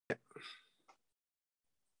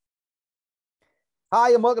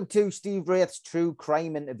Hi, and welcome to Steve Wraith's True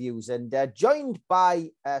Crime Interviews, and joined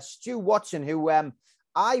by Stu Watson, who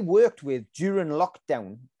I worked with during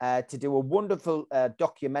lockdown to do a wonderful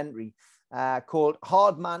documentary called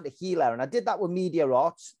Hardman to Healer. And I did that with Media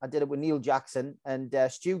Arts. I did it with Neil Jackson, and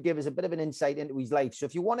Stu gave us a bit of an insight into his life. So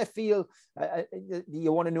if you want to feel,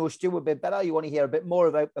 you want to know Stu a bit better, you want to hear a bit more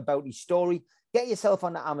about his story, get yourself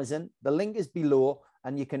onto Amazon. The link is below,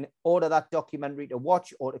 and you can order that documentary to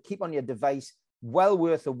watch or to keep on your device. Well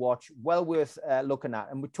worth a watch, well worth looking at.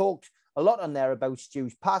 And we talked a lot on there about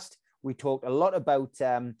Stu's past. We talked a lot about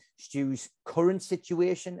Stu's current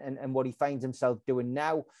situation and what he finds himself doing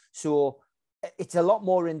now. So it's a lot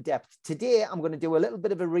more in depth. Today, I'm going to do a little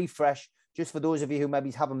bit of a refresh just for those of you who maybe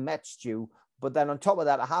haven't met Stu. But then on top of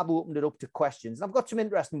that, I have opened it up to questions. And I've got some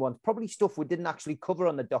interesting ones, probably stuff we didn't actually cover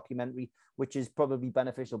on the documentary, which is probably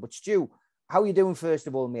beneficial. But Stu, how are you doing, first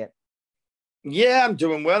of all, mate? Yeah, I'm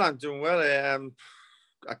doing well. I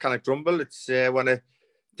kind of grumble. It's I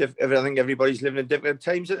think everybody's living in difficult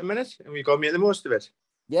times at the minute, and we've got to make the most of it.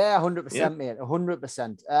 Yeah, 100%, mate.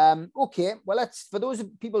 100%. Okay, well, for those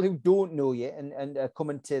people who don't know you and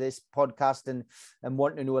coming to this podcast and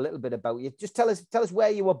want to know a little bit about you, just tell us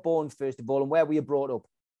where you were born, first of all, and where were you brought up?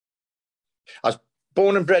 I was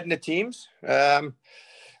born and bred in the teams.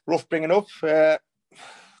 Rough bringing up,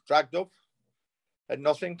 dragged up, had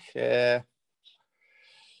nothing.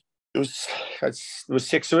 There was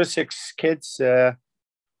six of us, 6 kids, and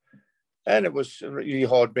it was really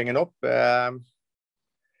hard bringing up. And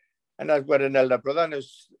I've got an elder brother, and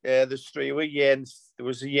there's 3 of us. There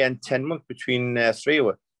was a year and 10 months between 3 of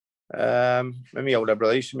us. And my older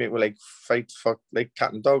brother used to make fight for like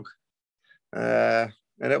cat and dog, and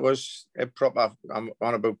it was a proper. I'm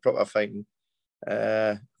on about proper fighting,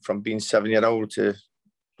 from being 7-year-old to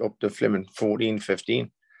up to flimming 14, 15.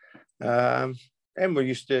 And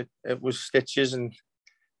it was stitches and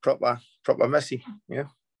proper messy, yeah.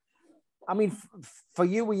 I mean, for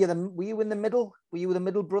you, were you in the middle? Were you the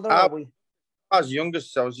middle brother? I was the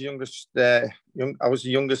youngest. I was the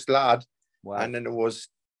youngest lad. Wow. And then it was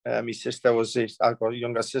my sister I got a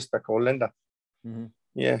younger sister called Linda. Mm-hmm.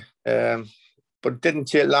 Yeah. But it didn't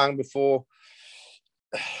take long before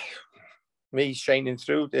me shining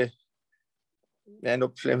through to end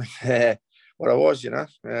up flimming what I was, I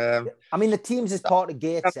mean, the teams is part of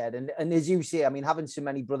Gateshead, and as you say, I mean, having so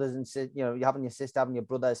many brothers and you're having your sister, having your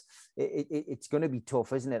brothers, it's going to be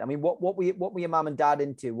tough, isn't it? I mean, what were your mum and dad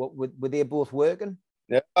into? What were they both working?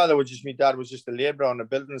 Yeah, my dad was just a labourer on a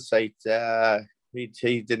building site. He had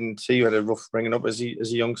a rough bringing up as a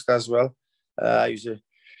youngster as well. He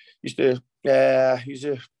used to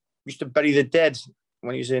bury the dead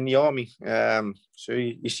when he was in the army. So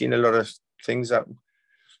he's seen a lot of things that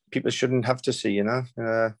people shouldn't have to see,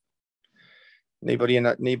 Nobody in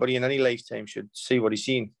any lifetime should see what he's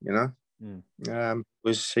seen,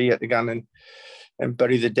 Was he had to go and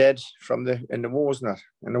bury the dead in the wars, not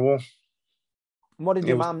in the war. What did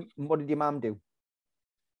your mum do?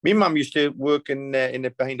 My mum used to work behind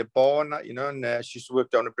the bar and that, and she used to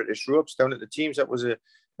work down the British ropes down at the teams. It was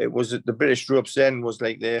the British ropes then was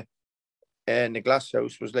like and the glass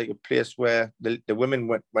house was like a place where the women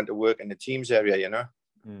went to work in the teams area,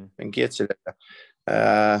 and Gateshead.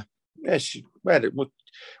 We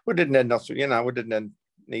didn't have nothing, we didn't have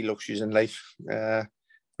any luxuries in life. That's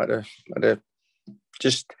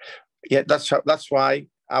why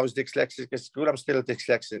I was dyslexic at school. I'm still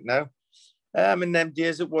dyslexic now. In them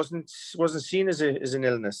days, it wasn't seen as an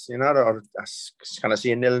illness, or can I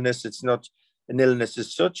say an illness? It's not an illness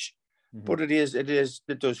as such, but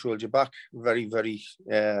it does hold you back very, very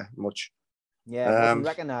much. Yeah, it wasn't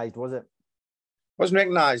recognised, was it? Wasn't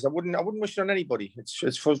recognised. I wouldn't wish it on anybody.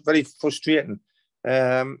 It's very frustrating.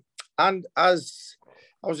 And as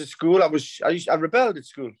I was at school, I rebelled at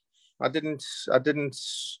school. I couldn't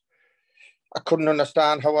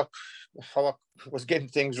understand how I was getting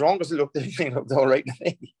things wrong because everything looked all right to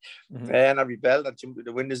me. Mm-hmm. And I rebelled. I jumped through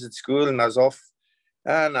the windows at school and I was off.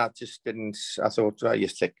 And I just didn't. I thought, you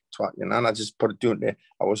thick twat, and I just put it down there.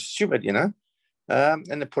 I was stupid, and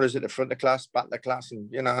they put us at the front of the class, back of the class,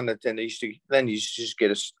 and and then you used to just get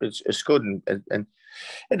a scud, and at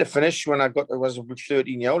the finish when I was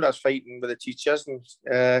 13-year-old, I was fighting with the teachers, and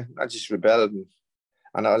I just rebelled,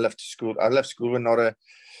 and I left school. I left school with not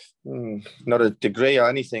a degree or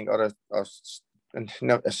anything, or a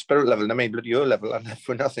spirit level. I mean, bloody O level, and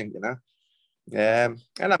for nothing, And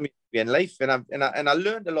I mean, in life, and I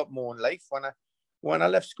learned a lot more in life when I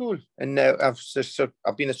left school, and now I've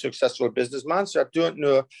been a successful businessman. So I don't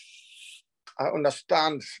know. I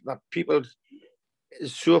understand that people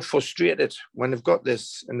is so frustrated when they've got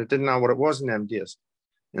this and they didn't know what it was in them days.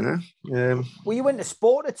 you know. Were you into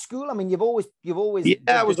sport at school? I mean, you've always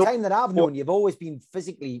the time that I've known, you've always been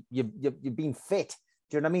physically, you've been fit.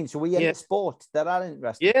 Do you know what I mean? So were you into sport that are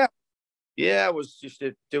interesting? Yeah, I was just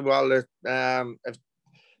to do all the if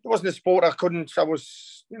it wasn't a sport I couldn't. I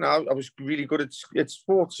was, you know, I was really good at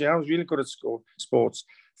sports. Yeah, I was really good at sports.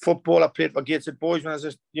 Football, I played for Gateshead Boys when I was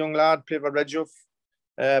a young lad. Played for Redruff.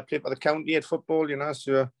 Played for the county at football. You know,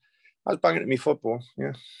 so I was banging at me football.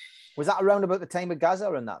 Yeah. Was that around about the time of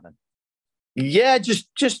Gaza and that then? Yeah,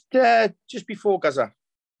 just before Gaza.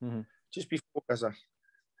 Mm-hmm. Just before Gaza.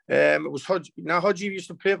 It was Hodge. Now Hodge used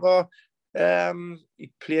to play for.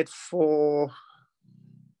 He played for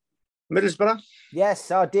Middlesbrough.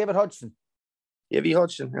 Yes, David Hodgson. Davy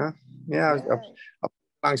Hodgson. Yeah. I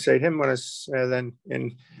alongside him when I was then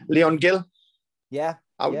in Leon Gill. Yeah.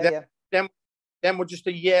 Them were just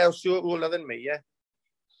a year or so older than me. Yeah.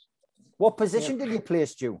 What position did you play,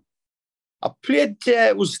 Stu? I played.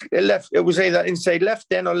 It was left. It was either inside left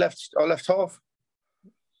then or left half.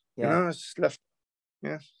 Yeah. You know, it's left.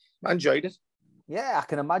 Yeah, I enjoyed it. Yeah, I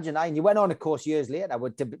can imagine. And you went on, of course, years later,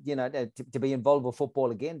 to be involved with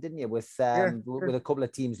football again, didn't you? With a couple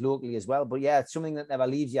of teams locally as well. But yeah, it's something that never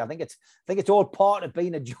leaves you. I think it's all part of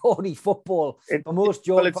being a Geordie football for most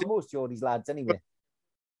Geordies lads, anyway.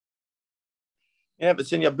 Yeah, but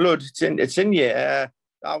it's in your blood. It's in you.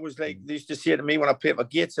 I was like, they used to say to me when I played for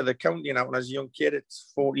Gates of the county, you know, when I was a young kid,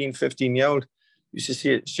 it's 14, 15 year old, used to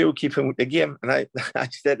say, she'll keep him with the game. And I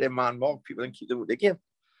said to man, more people and keep them with the game.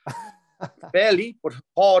 Fairly, but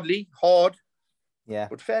hard. Yeah.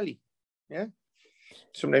 But fairly. Yeah.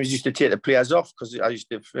 Sometimes you used to take the players off because I used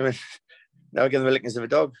to now give them the lickings of a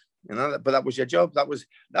dog, you know, but that was your job. That was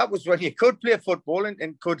when you could play football and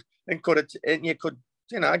you could,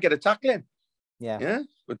 you know, get a tackle in. Yeah. Yeah.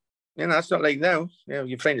 But you know, it's not like now. You know,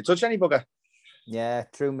 you're trying to touch any bugger. Yeah,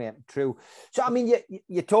 true, mate. True. So, I mean,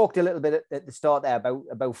 you talked a little bit at the start there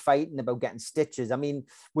about fighting, about getting stitches. I mean,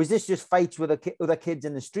 was this just fights with other kids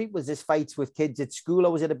in the street? Was this fights with kids at school,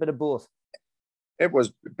 or was it a bit of both? It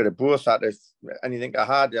was a bit of both. If anything I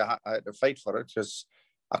had to fight for it because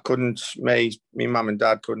I couldn't. Me mum and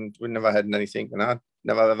dad couldn't. We never had anything, and I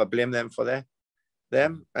never ever blamed them for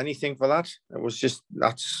anything for that. It was just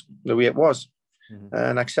that's the way it was.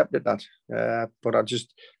 And accepted that. But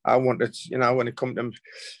I wanted, you know, when it come to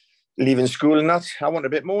leaving school and that, I wanted a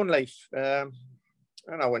bit more in life. And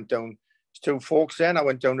I went down, two forks then, I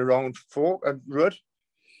went down the wrong road.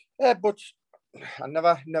 But I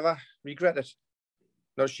never regret it.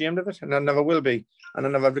 Not ashamed of it, and I never will be. And I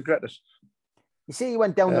never regret it. You see, you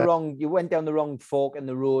went down the wrong fork in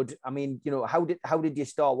the road. I mean, you know, how did you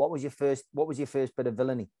start? What was your first bit of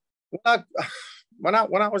villainy? Well, when I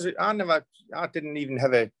didn't even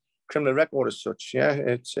have a criminal record as such. Yeah,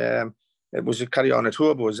 it was a carry on at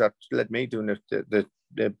Hobos that led me doing the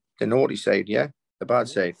naughty side. Yeah, the bad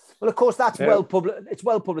side. Well, of course, that's well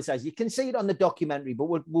publicized. You can see it on the documentary, but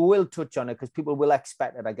we will touch on it because people will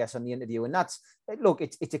expect it, I guess, on the interview. And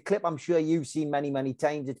it's a clip I'm sure you've seen many, many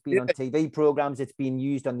times. It's been on TV programs. It's been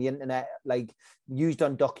used on the internet, like used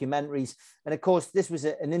on documentaries. And of course, this was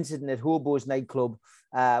an incident at Hobos nightclub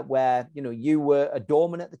where, you know, you were a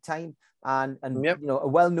doorman at the time and you know, a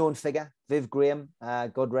well-known figure, Viv Graham,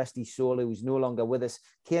 God rest his soul, who's no longer with us,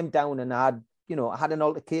 came down and had an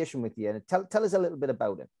altercation with you. And tell us a little bit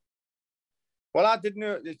about it. Well, I didn't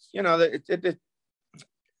know. You know,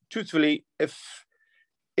 truthfully, if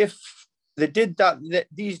they did that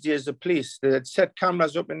these days, the police they had set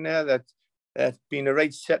cameras up in there that been a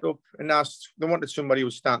right setup, and they wanted somebody who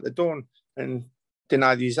would stand at the door and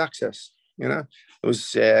deny these access. You know,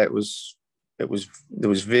 there was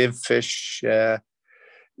Viv Fish, there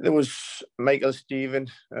was Michael Stephen,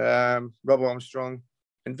 Rob Armstrong,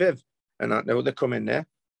 and Viv. And I know they come in there.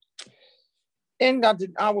 And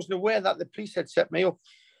I wasn't aware that the police had set me up.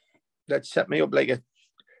 They'd set me up like a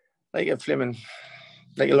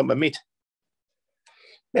lump of meat.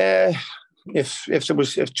 If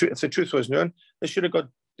the truth was known, should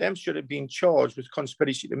have been charged with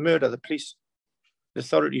conspiracy to murder the police. The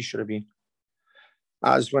authorities should have been.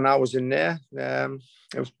 As when I was in there,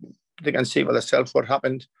 they can see for themselves what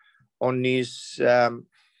happened on these.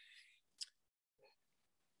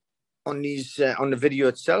 On the video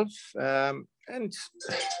itself, and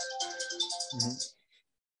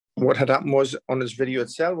what had happened was on this video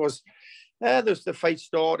itself was there's the fight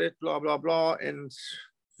started, blah blah blah, and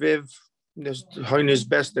Viv was doing his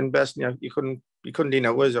best, and you know, you couldn't do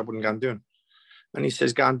no words. I wouldn't go and do it. And he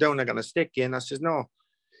says, "Go down, I'm gonna stick you." And I says, "No."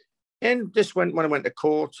 And this when I went to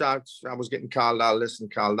court, I was getting called out this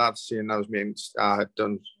and called that, saying I had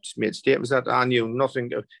made statements that I knew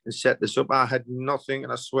nothing and set this up. I had nothing,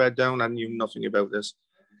 and I swear down I knew nothing about this.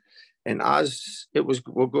 And as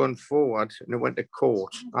we're going forward and it went to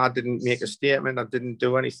court, I didn't make a statement. I didn't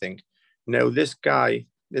do anything. Now, this guy,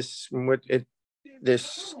 the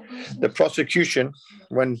prosecution,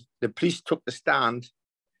 when the police took the stand,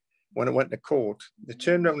 when it went to court, they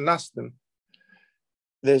turned around and asked them,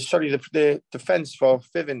 the defense for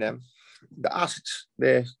fiving them, they asked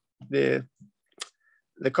the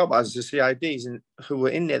coppers, the CIDs, and who were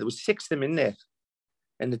in there. There was 6 of them in there,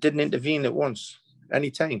 and they didn't intervene at once,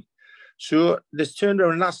 any time. So they turned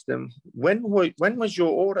around and asked them, when was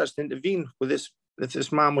your orders to intervene with this, if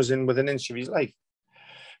this man was in within an inch of his life?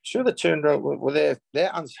 So they turned around, well,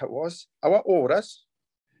 their answer was, our orders,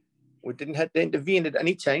 we didn't have to intervene at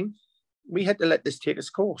any time. We had to let this take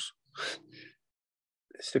its course.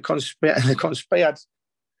 It's the conspired.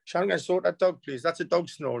 Sharon, can I sort that dog, please? That's a dog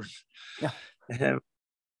snoring. Yeah.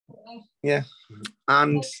 Yeah.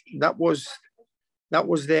 And that was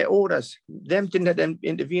their orders. Them didn't have them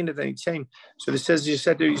intervene at any time. So this says, you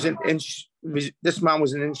said this man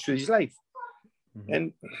was an inch to his life. Mm-hmm.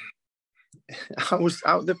 And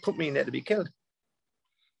they put me in there to be killed.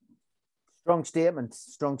 Strong statement,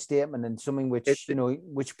 and something which,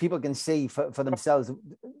 which people can see for themselves.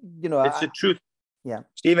 It's the truth. Yeah,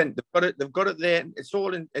 Stephen, they've got it there. It's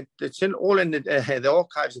all in the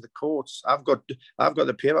archives of the courts. I've got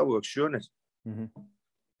the paperwork showing it. Mm-hmm.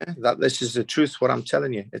 That this is the truth. What I'm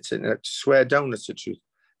telling you, I swear down, it's the truth.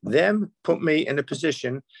 Them put me in a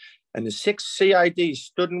position, and the 6 CIDs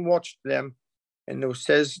stood and watched them, and it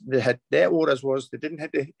says they had their orders was they didn't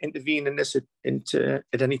have to intervene in this at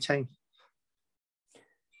any time.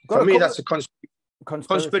 For me, that's a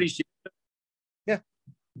conspiracy. Yeah.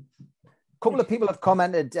 A couple of people have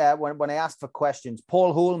commented when I asked for questions.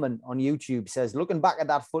 Paul Holman on YouTube says, looking back at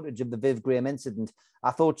that footage of the Viv Graham incident, I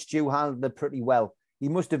thought Stu handled it pretty well. He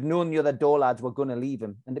must have known the other door lads were going to leave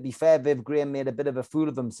him. And to be fair, Viv Graham made a bit of a fool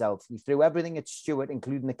of himself. He threw everything at Stuart,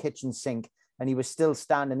 including the kitchen sink, and he was still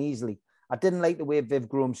standing easily. I didn't like the way Viv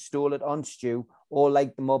Graham stole it on Stu, or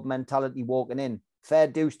like the mob mentality walking in. Fair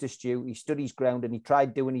dues to Stu. He stood his ground and he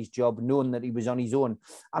tried doing his job, knowing that he was on his own.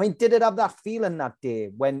 I mean, did it have that feeling that day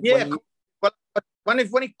when it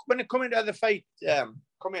come into the fight,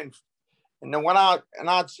 come in, and then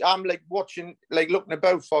I'm like watching, like looking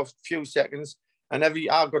about for a few seconds, and I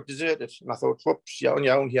got deserted, and I thought, whoops, you're on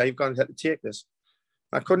your own here. You've got to take this.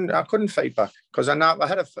 I couldn't fight back because I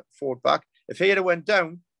had a fought back. If he had went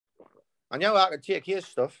down, I knew I could take his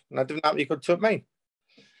stuff, and I didn't know he could take mine.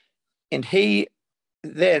 And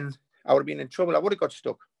then I would have been in trouble. I would have got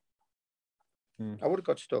stuck. I would have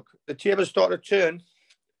got stuck. The table started to turn.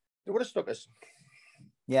 They would have stuck us.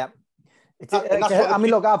 Yeah. I mean,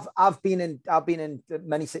 look, I've been in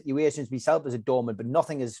many situations myself as a doorman, but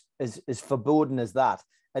nothing is foreboding as that.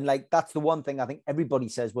 And like, that's the one thing I think everybody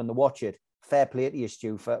says when they watch it. Fair play to you,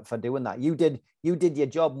 Stu, for doing that. You did your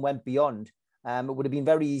job and went beyond. It would have been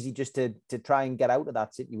very easy just to try and get out of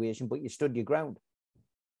that situation, but you stood your ground.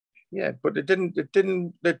 Yeah, but it didn't.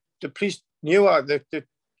 The police knew I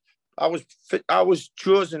was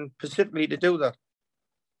chosen specifically to do that.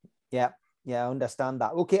 Yeah, I understand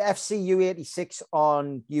that. Okay, FCU86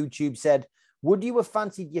 on YouTube said, would you have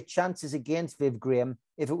fancied your chances against Viv Graham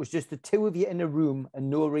if it was just the 2 of you in a room and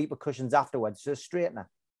no repercussions afterwards? So straightener.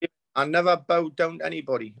 I never bowed down to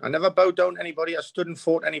anybody. I stood and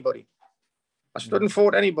fought anybody.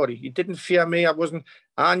 He didn't fear me. I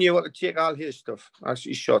knew how to take all his stuff,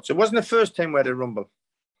 his shots. It wasn't the first time we had a rumble.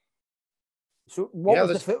 So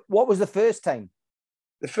what was the first time?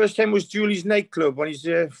 The first time was Julie's nightclub when he's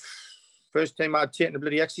there. First time I'd taken a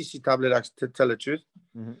bloody ecstasy tablet, to tell the truth.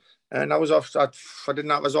 Mm-hmm. And I was off. I didn't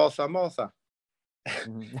know it was Arthur Martha.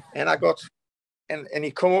 Mm-hmm. And I got, and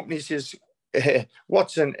he come up and he says,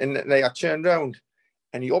 Watson, and I turned around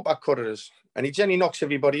and he uppercutted us. And he generally knocks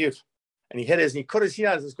everybody out. And he hit us and he cut his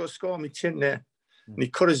ears. He's got a scar on my chin there. Mm-hmm. And he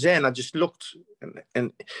cut his ear and I just looked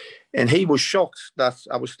and he was shocked that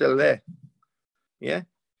I was still there. Yeah.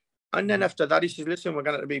 And then after that, he says, listen, we're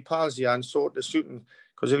going to be pals here and sort the shooting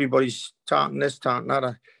because everybody's talking this, talking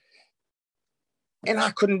that. And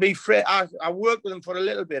I couldn't be afraid. I worked with him for a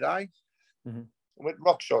little bit, with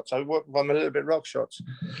rock shots. I worked with him a little bit rock shots.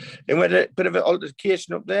 And we had a bit of an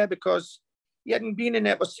altercation up there because he hadn't been in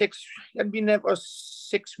there for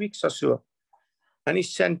 6 weeks or so. And he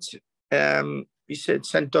sent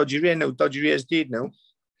Dodgy Ray. Now, Dodgy Ray is dead now.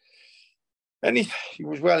 And he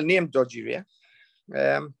was well named Dodgy Ray.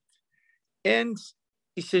 And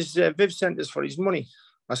he says, Viv sent us for his money.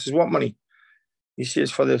 I says, what money? He says,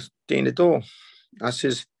 for the day in the door. I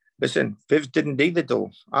says, listen, Viv didn't do the door.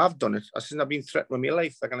 I've done it. I says, I've been threatened with my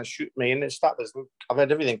life. They're going to shoot me in the status. I've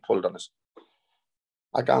had everything pulled on us.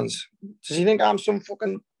 I guns. Does he think I'm some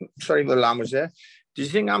fucking, sorry for the language there, does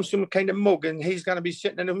he think I'm some kind of mug and he's going to be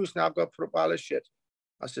sitting in the house and I've got to put up all this shit?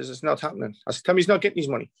 I says, it's not happening. I said, tell him he's not getting his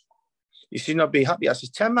money. He should not be happy. I says,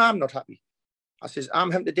 tell him I'm not happy. I says,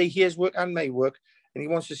 I'm having to do his work and my work and he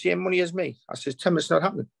wants the same money as me. I says, tell him it's not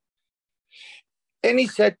happening. And he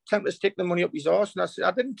said, tell him to stick the money up his arse. And I said,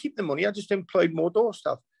 I didn't keep the money. I just employed more door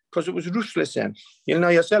stuff because it was ruthless then. You know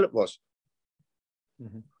yourself it was.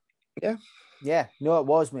 Mm-hmm. Yeah. Yeah, no, it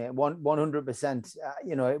was, mate. 100%.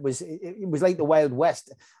 You know, it was like the Wild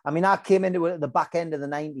West. I mean, I came into it at the back end of the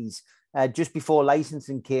 90s, just before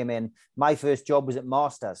licensing came in. My first job was at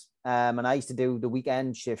Masters, and I used to do the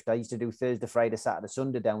weekend shift. I used to do Thursday, Friday, Saturday,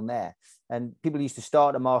 Sunday down there. And people used to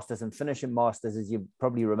start at Masters and finish at Masters, as you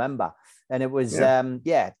probably remember. And it was,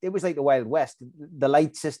 it was like the Wild West. The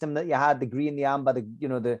light system that you had, the green, the amber,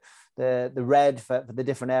 the red for the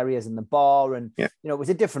different areas in the bar, and you know, it was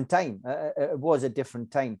a different time. It was a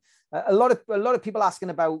different time. A lot of people asking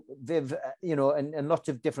about Viv, you know, and lots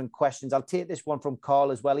of different questions. I'll take this one from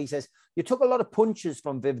Carl as well. He says, you took a lot of punches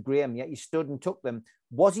from Viv Graham, yet you stood and took them.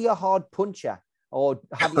 Was he a hard puncher, or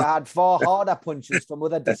have you had far harder punches from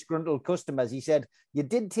other disgruntled customers? He said, you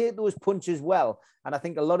did take those punches well, and I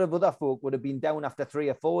think a lot of other folk would have been down after 3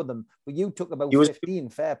 or 4 of them, but you took about 15.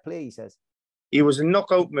 Fair play, he says. He was a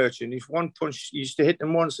knockout merchant. If one punch, he used to hit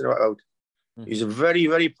them once and out. Mm-hmm. He's a very,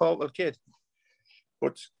 very powerful kid.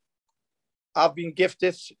 But I've been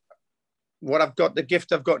gifted the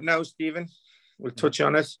gift I've got now, Stephen, we'll touch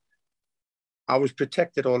on it. I was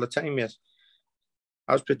protected all the time, yet.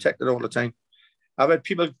 I was protected all the time. I've had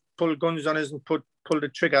people pull guns on us and pull the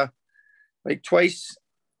trigger like twice,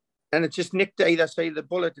 and it just nicked either side of the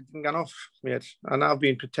bullet. It didn't get off yet, and I've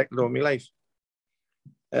been protected all my life.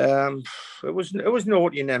 It was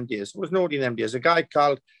naughty in them days. It was naughty in them days. A guy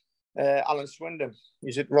called Alan Swindon.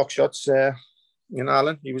 He's at Rock Shots. You know,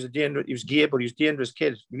 Alan. He was gay, but he was a dangerous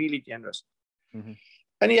kid, really dangerous. Mm-hmm.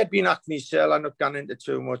 And he had been acting his cell. I'm not gone into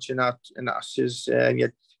too much in that. And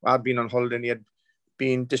yet I'd been on holiday, and he had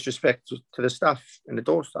been disrespectful to the staff and the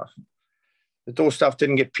door staff. The door staff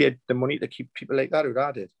didn't get paid the money to keep people like that, who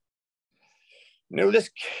I did. You know, this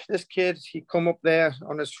kid, he come up there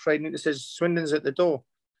on this Friday night. It says, Swindon's at the door.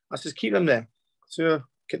 I says, keep him there. So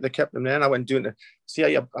they kept him there, and I went doing it. See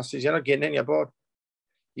how I says, you're not getting in your board.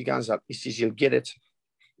 He goes up. He says, you'll get it.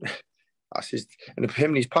 I says, and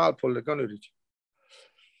him and his pal pulled the gun out of it.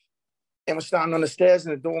 And we're standing on the stairs,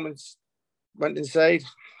 and the doorman went inside.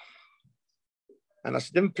 And I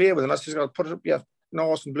said, didn't play with him. I says, I'll put it up your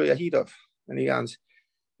nose and blow your heat off. And he goes,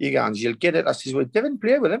 you'll get it. I says, well, didn't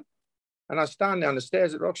play with him. And I stand there on the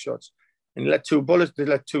stairs at Rock Shots, and they let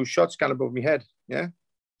 2 shots kind of above my head. Yeah.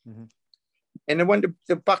 Mm-hmm. And they went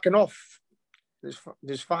to backing off.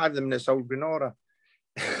 There's 5 of them in this old Granada.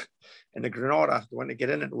 And the Granada, they went to get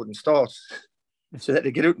in, it wouldn't start. So that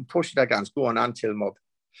they get out and push it against, go on until mob.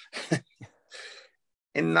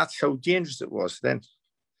 And that's how dangerous it was then.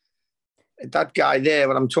 That guy there,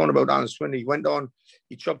 what I'm talking about, Alan Swindon, he went on,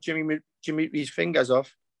 he chopped Jimmy's fingers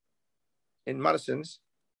off in Madison's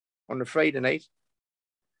on the Friday night.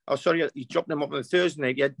 Oh, sorry, he chopped them up on the Thursday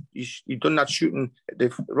night. He'd done that shooting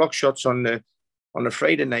the Rock Shots on the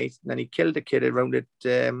Friday night, and then he killed the kid around at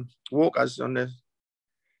Walkers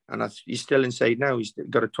he's still inside now. He's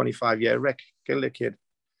got a 25-year wreck. Killed the kid.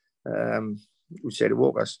 We say the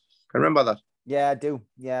Walkers. Can you remember that? Yeah, I do.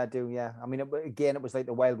 Yeah. I mean, it was like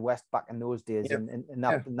the Wild West back in those days, in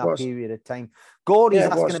that period of time. Gordy's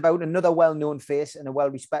asking about another well-known face and a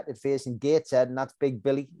well-respected face in Gateshead, and that's Big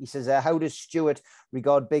Billy. He says, how does Stuart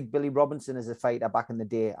regard Big Billy Robinson as a fighter back in the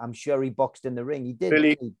day? I'm sure he boxed in the ring. He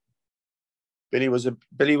did. Billy was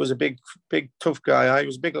a big, tough guy. He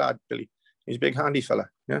was a big lad, Billy. He's a big, handy fella.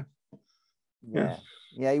 Yeah,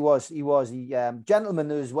 he was. He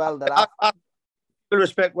gentleman as well. That I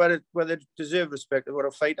respect where they deserve respect. They were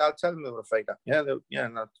a fighter. I'll tell them they were a fighter.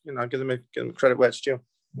 I'll give them credit where it's due.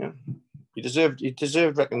 Yeah, he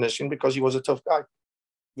deserved recognition because he was a tough guy.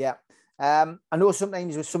 Yeah. I know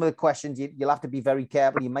sometimes with some of the questions you'll have to be very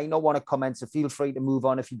careful. You might not want to comment, so feel free to move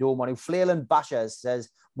on if you don't want to. Flayland Basher says,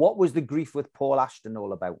 what was the grief with Paul Ashton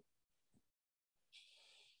all about?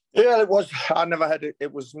 Yeah, it was. I never had it.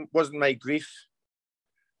 It wasn't my grief.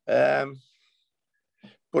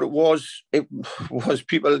 But it was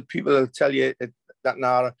people will tell you that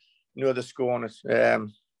now know the score on it.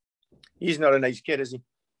 He's not a nice kid, is he?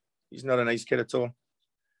 He's not a nice kid at all.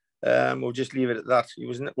 We'll just leave it at that. He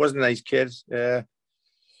wasn't a nice kid. Yeah,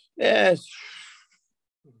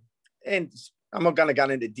 and I'm not gonna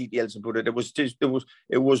get into details about it. It was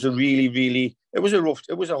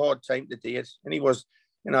a hard time to date, and he was,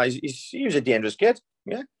 he was a dangerous kid.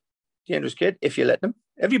 Yeah, dangerous kid if you let him.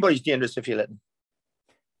 Everybody's dangerous if you let them.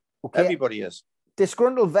 Okay. Everybody is.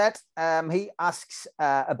 Disgruntled Vet, he asks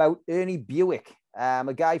about Ernie Buick,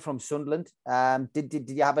 a guy from Sunderland. Did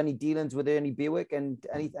you have any dealings with Ernie Buick and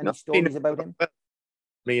any stories about him?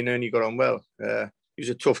 Me and Ernie got on well. He was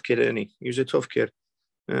a tough kid, Ernie. He was a tough kid.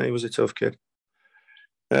 He was a tough kid.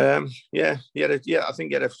 I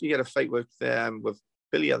think he had a fight with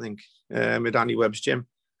Billy, I think, at Andy Webb's gym.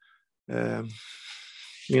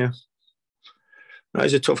 No,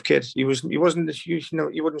 he's a tough kid. He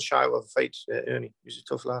wouldn't shy of a fight, Ernie. He was a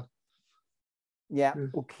tough lad. Yeah,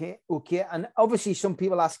 okay. And obviously some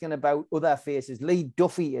people asking about other faces. Lee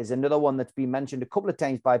Duffy is another one that's been mentioned a couple of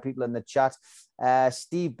times by people in the chat.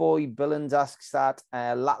 Steve Boyd Billings asks that.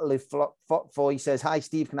 Latterly Foy says, hi,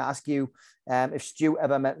 Steve, can I ask you if Stu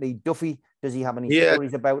ever met Lee Duffy? Does he have any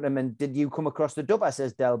stories about him? And did you come across the dubber,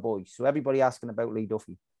 says Del Boy. So everybody asking about Lee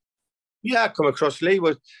Duffy. Yeah, I come across Lee.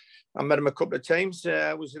 I met him a couple of times.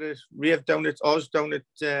 I was at a rave down at Oz, down at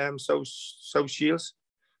South Shields.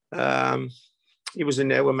 He was in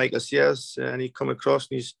there with Michael Sears, and he come across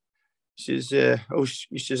and he says, oh,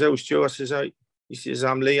 Stu. I says, he says,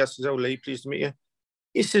 I'm Lee. I says, oh, Lee, pleased to meet you.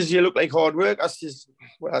 He says, you look like hard work. I says,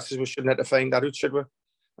 we shouldn't have to find that out, should we?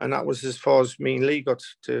 And that was as far as me and Lee got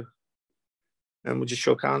to, and we just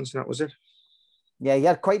shook hands, and that was it. Yeah, he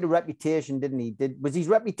had quite a reputation, didn't he? Was his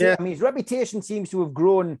reputation? Yeah. I mean, his reputation seems to have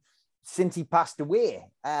grown since he passed away.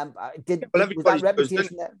 Was that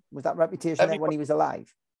reputation there when he was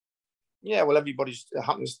alive? Yeah, well, everybody's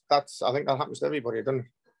happens. I think that happens to everybody, doesn't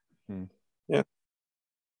it?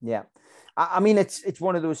 Yeah. I mean, it's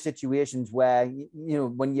one of those situations where,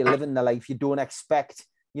 when you're living the life, you don't expect,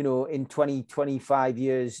 in 20, 25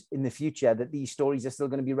 years in the future that these stories are still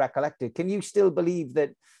going to be recollected. Can you still believe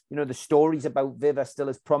that, the stories about Viv are still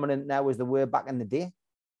as prominent now as they were back in the day?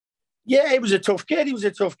 Yeah, he was a tough kid.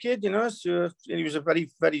 So he was a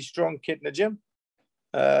very, very strong kid in the gym.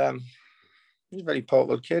 He's a very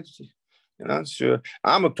powerful kid. So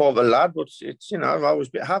I'm a powerful lad, but it's, I've always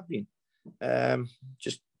have been.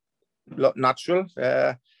 Just natural.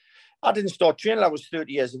 I didn't start training. I was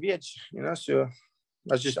 30 years of age, so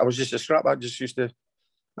I was just a scrap. I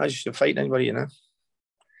used to fight anybody,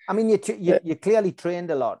 I mean, you clearly trained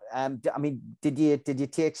a lot. I mean, did you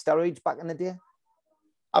take steroids back in the day?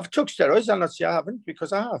 I've took steroids. I'm not saying I haven't,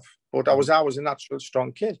 because I have. But I was a natural,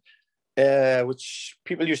 strong kid, which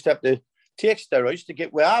people used to have to take steroids to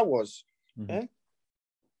get where I was. Mm-hmm.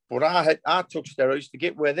 But I took steroids to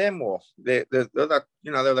get where them were. The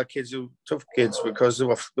other kids who tough kids, because they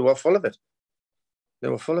were full of it. They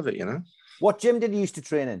were full of it, What gym did you used to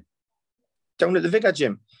train in? Down at the Vicar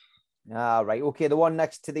gym. Ah, right. Okay, the one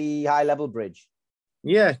next to the high level bridge.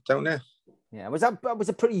 Yeah, down there. Yeah, that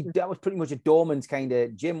was pretty much a doorman's kind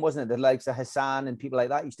of gym, wasn't it? The likes of Hassan and people like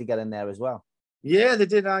that used to get in there as well. Yeah, they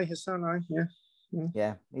did. Hassan, yeah.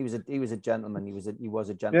 Yeah, he was a gentleman. He was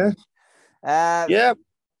a gentleman. Yeah.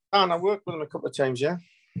 And I worked with him a couple of times, yeah.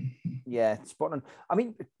 Yeah, spot on. I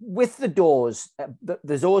mean, with the Doors,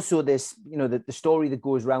 there's also this, the story that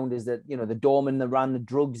goes around is that, the doorman that ran the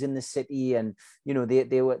drugs in the city, and,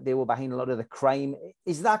 they were behind a lot of the crime.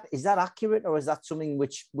 Is that accurate, or is that something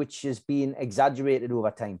which has been exaggerated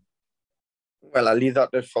over time? Well, I leave that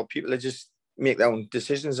for people to just make their own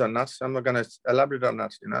decisions on that. I'm not going to elaborate on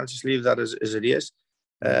that. I'll just leave that as it is.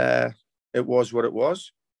 It was what it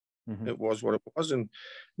was. Mm-hmm. It was what it was, and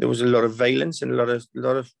there was a lot of violence and a lot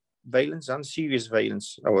of violence and serious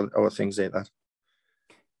violence or things like that.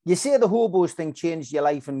 You say the hobos thing changed your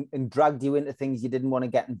life and dragged you into things you didn't want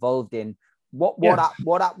to get involved in. What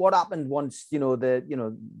happened once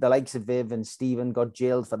the likes of Viv and Stephen got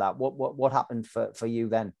jailed for that? What happened for you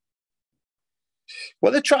then?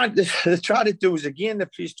 Well, they tried to do us again. The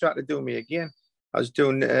police tried to do me again. I was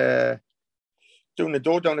doing the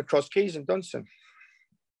door down across Keys in Dunstan.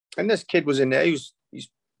 And this kid was in there. He's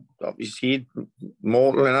obviously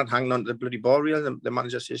mortal and not hanging on to the bloody bar rail. The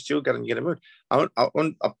manager says, "Still get him out."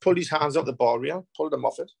 I pulled his hands off the bar rail, pulled him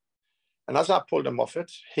off it, and as I pulled him off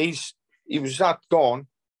it, he was that gone.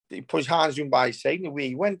 He put his hands in by his side, and away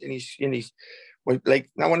he went. And he's like,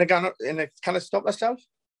 now when I got up and I kind of stopped myself,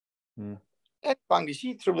 and banged his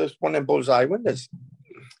head through one of them bullseye windows.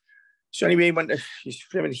 So anyway, he went. His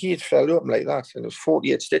flipping head fell open like that, and it was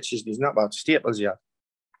 48 stitches. He's not about staples yet.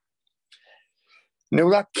 Now,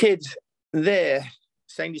 that kid there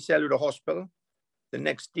signed his cell to the hospital. The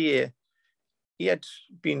next day, he had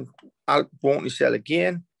been out wanting to sell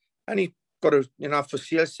again, and he got a for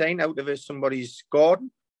sale sign out of somebody's garden,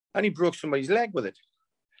 and he broke somebody's leg with it.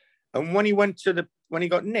 And when he when he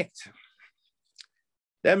got nicked,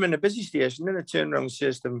 them in a busy station, then they turned around and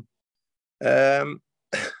says to him,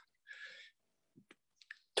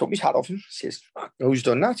 took his hat off him. He says, who's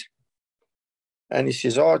done that? And he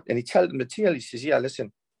says, oh, and he told him the tale. He says, yeah,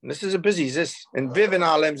 listen, and this is a busy, is this? And Viv and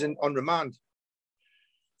Harlem's on remand.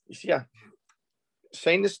 He says, yeah.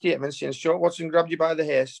 Signed the statement saying Stuart Watson grabbed you by the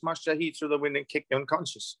hair, smashed your head through the window and kicked you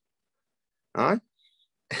unconscious. All right?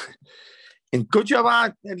 And good job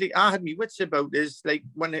I had my wits about is like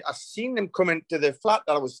when I seen them come into the flat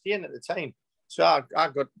that I was staying at the time. So I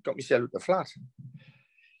got myself at the flat.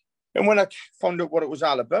 And when I found out what it was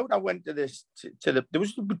all about, I went to there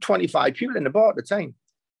was 25 people in the bar at the time.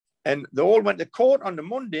 And they all went to court on the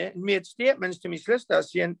Monday and made statements to my solicitor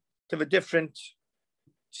saying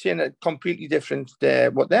a completely different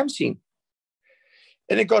what them seen.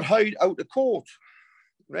 And it got hired out of court,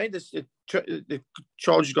 right? The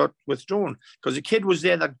charge got withdrawn because the kid was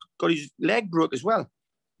there that got his leg broke as well.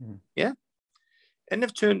 Mm. Yeah. And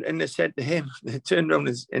they said to him, they turned around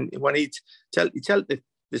and when they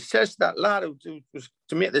says that lad who was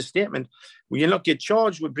to make the statement, will you not get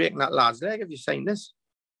charged with breaking that lad's leg if you sign this?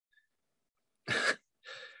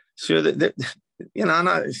 So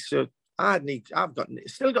so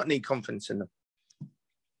still got no confidence in them.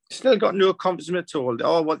 Still got no confidence in them at all.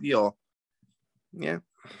 Oh, what you are. Yeah.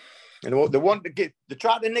 And they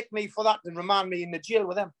tried to nick me for that and remand me in the jail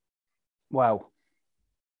with them. Wow.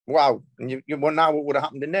 And you well, now what would have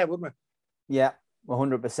happened in there, wouldn't it? Yeah,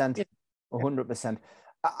 100%. 100%.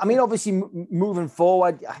 I mean, obviously, moving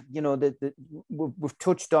forward, you know, we've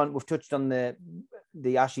touched on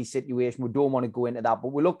the Ashley situation. We don't want to go into that,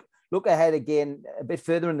 but we look ahead again a bit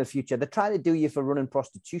further in the future. They're trying to do you for running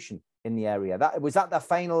prostitution in the area. Was that the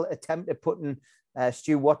final attempt at putting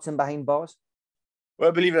Stu Watson behind bars?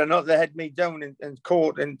 Well, believe it or not, they had me down in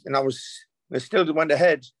court, and they still went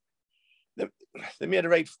ahead. They made a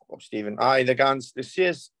right up, Stephen. The guns. This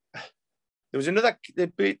says there was another. They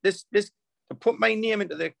put my name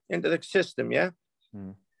into the system. Yeah,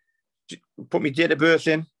 put me date of birth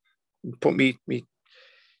in. Put me.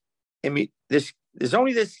 There's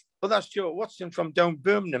only this other Stuart Watson from down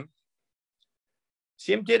Birmingham.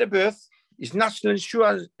 Same date of birth. His national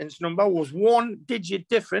insurance number was 1 digit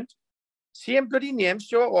different. Same bloody name,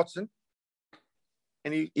 Stuart Watson.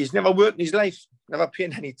 And he's never worked in his life. Never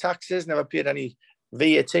paid any taxes, never paid any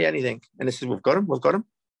VAT, anything. And they said, we've got him.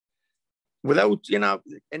 Without,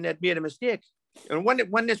 and they'd made a mistake. And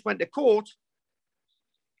when this went to court,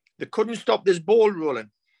 they couldn't stop this ball rolling.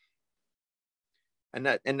 And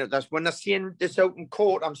that's when they're seeing this out in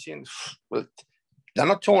court, I'm saying, well, they're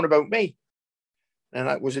not talking about me. And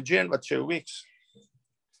I was adjourned for 2 weeks.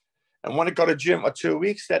 And when it got adjourned for 2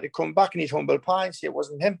 weeks, they had to come back in his humble pie and say it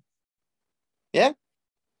wasn't him. Yeah?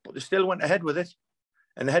 But they still went ahead with it.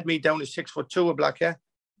 And they had me down to 6'2" with black hair.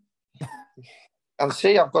 And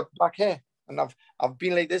see, I've got black hair. And I've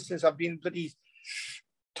been like this since I've been bloody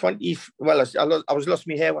 20. Well, I was lost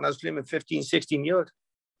my hair when I was 15, 16 years old.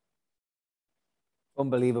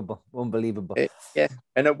 Unbelievable. Yeah.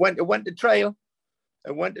 And it went to trial.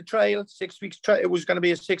 6 weeks trial. It was going to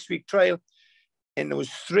be a 6-week trial. And there was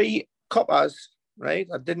 3 coppers, right?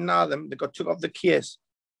 I didn't know them. They got took off the case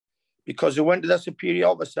because they went to the superior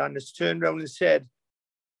officer and they turned around and said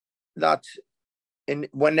that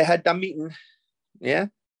when they had that meeting, yeah,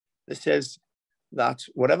 they says that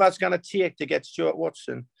whatever it's going to take to get Stuart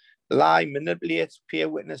Watson, lie, manipulate, pay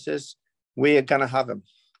witnesses, we're going to have him.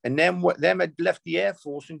 And then them had left the Air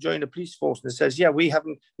Force and joined the police force. And it says, yeah,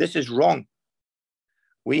 this is wrong.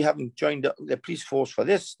 We haven't joined the police force for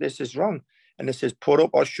this. This is wrong. And it says, put up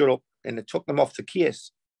or shut up. And they took them off the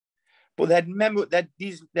case. But they'd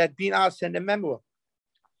been asked to send a memo.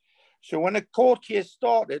 So when the court case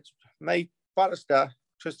started, my barrister,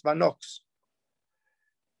 Christopher Knox,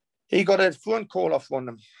 he got a phone call off one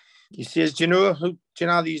of them. He says, do you know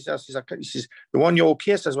these? He says, the one your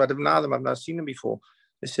case is, I don't know them, I've never seen them before.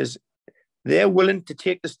 He says, they're willing to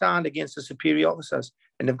take the stand against the superior officers.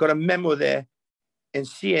 And they've got a memo there and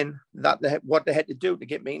saying that what they had to do to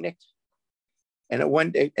get me nicked. And it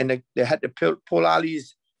went, and they had to pull all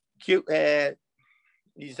these cute,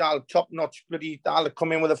 these all top-notch bloody, all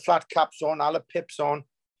come in with the flat caps on, all the pips on,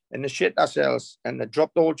 and the shit ourselves. And they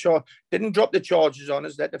dropped the old charge. Didn't drop the charges on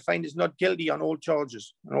us. They had to find us not guilty on all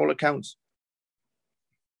charges, on all accounts.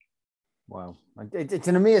 Wow. It's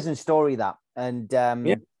an amazing story, that. And,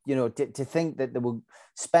 you know, to think that they will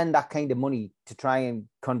spend that kind of money to try and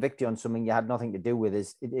convict you on something you had nothing to do with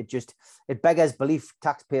it beggars belief,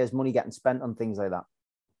 taxpayers' money getting spent on things like that.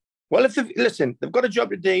 Well, they've got a job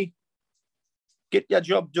to do. Get their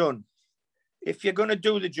job done. If you're going to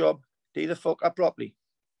do the job, do the fuck up properly.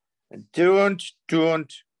 And don't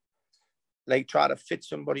like try to fit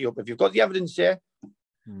somebody up. If you've got the evidence there,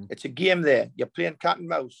 It's a game there. You're playing cat and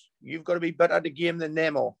mouse. You've got to be better at the game than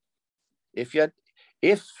them all. If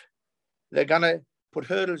they're gonna put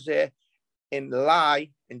hurdles there and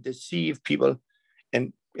lie and deceive people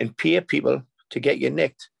and pay people to get you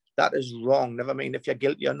nicked, that is wrong. Never mind if you're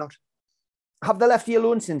guilty or not. Have they left you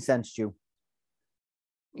alone since then, Stu?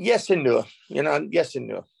 Yes and no. Yes and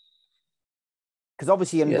no. Because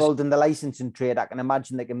obviously you're involved in the licensing trade. I can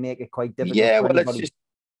imagine they can make it quite difficult for anybody.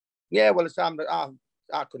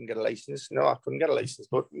 I couldn't get a license. No, I couldn't get a license.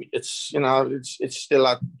 But it's, it's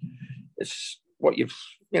still it's what you've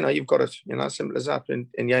got it, simple as that.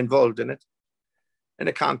 And you're involved in it. And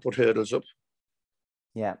they can't put hurdles up.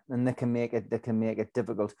 Yeah, and they can make it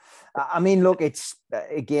difficult. I mean, look, it's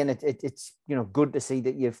again, it's good to see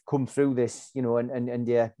that you've come through this, and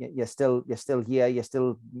you're still here, you're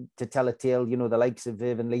still to tell a tale. The likes of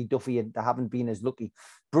Viv and Lee Duffy, and they haven't been as lucky.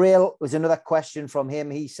 Braille was another question from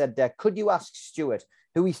him. He said, "Could you ask Stuart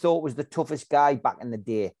who he thought was the toughest guy back in the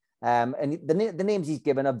day?" And the names he's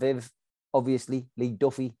given are Viv, obviously, Lee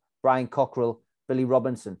Duffy, Brian Cockrell, Billy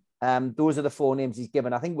Robinson. Those are the 4 names he's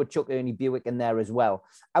given. I think we'd chuck Ernie Buick in there as well.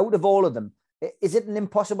 Out of all of them, is it an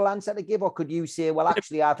impossible answer to give, or could you say, well,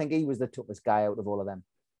 actually, I think he was the toughest guy out of all of them?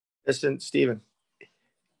 Listen, Stephen,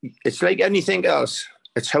 it's like anything else.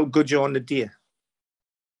 It's how good you're on the day.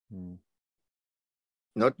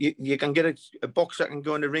 Not you can get a boxer can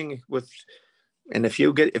go in the ring with, and if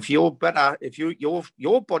you're better, if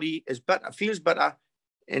your body is better, feels better,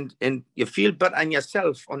 and you feel better in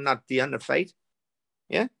yourself on that day in the fight,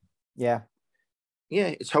 yeah. Yeah,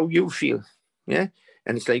 it's how you feel. Yeah,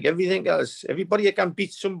 and it's like everything else. Everybody can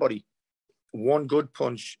beat somebody. One good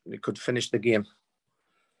punch, it could finish the game.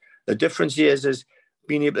 The difference is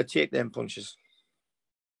being able to take them punches.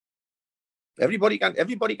 Everybody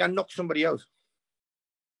can knock somebody out.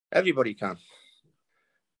 Everybody can.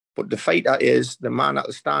 But the fighter is the man that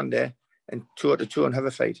will stand there and toe-to-toe and have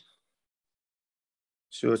a fight.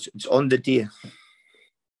 So it's on the day.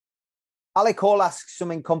 Alec Hall asks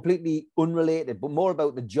something completely unrelated, but more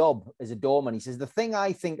about the job as a doorman. He says, the thing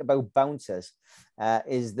I think about bouncers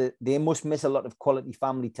is that they must miss a lot of quality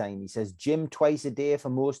family time. He says, gym twice a day for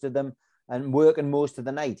most of them and working most of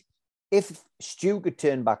the night. If Stu could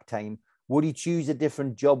turn back time, would he choose a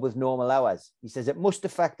different job with normal hours? He says, it must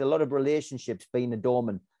affect a lot of relationships being a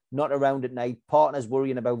doorman, not around at night, partners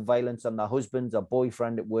worrying about violence on their husbands or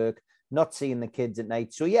boyfriend at work, not seeing the kids at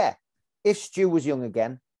night. So yeah, if Stu was young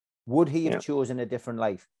again, would he have chosen a different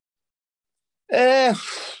life?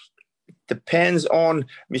 Depends on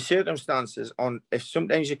my circumstances. On if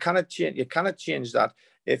sometimes you cannot change that.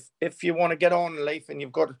 If you want to get on in life and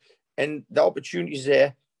you've got and the opportunities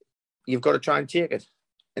there, you've got to try and take it.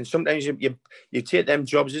 And sometimes you take them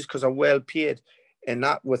jobs just because they're well paid, and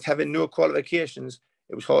that with having no qualifications,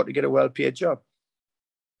 it was hard to get a well paid job.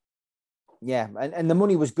 Yeah, and the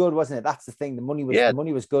money was good, wasn't it? That's the thing. The money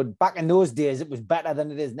was good. Back in those days, it was better than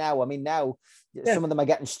it is now. I mean, now some of them are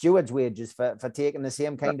getting stewards' wages for taking the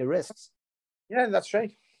same kind of risks. Yeah, that's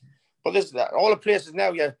right. But there's all the places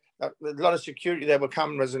now, a lot of security there with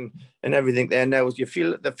cameras and everything there now. You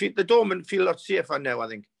feel the doormen feel a lot safer now, I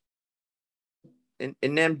think.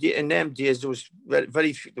 In them days, there was there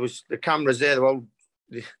was the cameras there,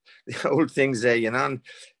 the old things there, and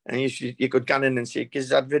you could go in and say, "Is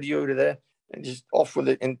that video to there?" And just off with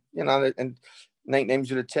it, and 9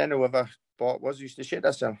 times out of 10, whoever bought was used to shit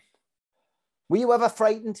herself. Were you ever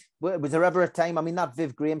frightened? Was there ever a time? I mean, that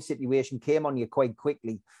Viv Graham situation came on you quite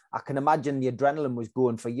quickly. I can imagine the adrenaline was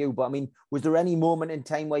going for you. But I mean, was there any moment in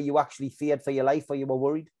time where you actually feared for your life, or you were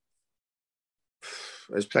worried?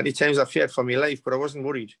 There's plenty of times I feared for my life, but I wasn't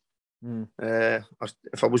worried. If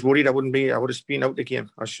I was worried, I would have been out the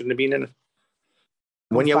game. I shouldn't have been in it.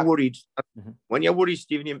 When you're worried,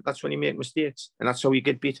 Stephen, that's when you make mistakes, and that's how you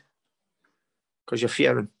get beat. Because you're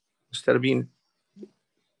fearing instead of being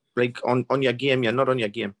like on your game. You're not on your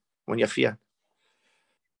game when you fear.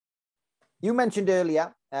 You mentioned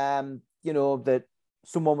earlier, that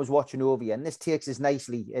someone was watching over you, and this takes us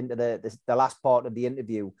nicely into the last part of the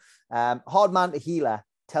interview. Hardman to Healer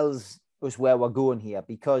tells us where we're going here,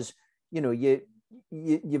 because you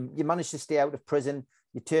managed to stay out of prison,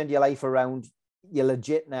 you turned your life around, you're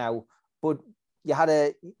legit now, but you had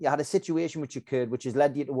a situation which occurred which has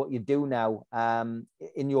led you to what you do now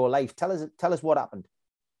in your life. Tell us what happened.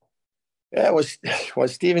 Yeah, well,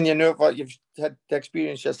 Stephen, what you've had the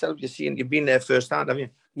experience yourself. You've been there firsthand, have you?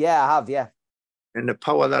 Yeah, I have. Yeah. And the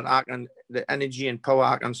power the energy and power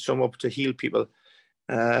I can sum up to heal people.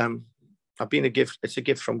 I've been a gift. It's a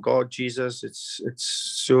gift from God, Jesus.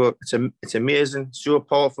 It's amazing, so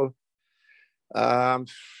powerful. I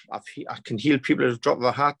can heal people at the drop of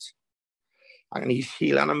a hat. I can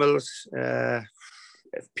heal animals.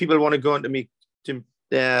 If people want to go into me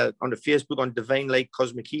on the Facebook on Divine Light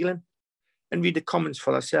Cosmic Healing and read the comments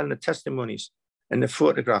for themselves and the testimonies and the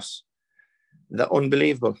photographs, they're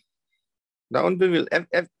unbelievable. They're unbelievable.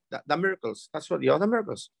 They're miracles. That's what they are, the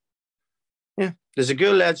miracles. Yeah. There's a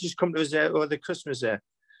girl there just come to us over the Christmas there.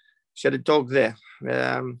 She had a dog there.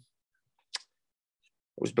 It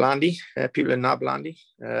was Blandy. People in that Blandy.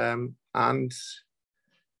 And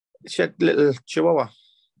she had little Chihuahua.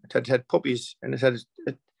 It had puppies, and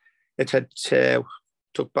it had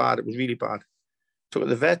took bad. It was really bad. Took it to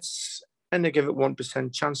the vets, and they gave it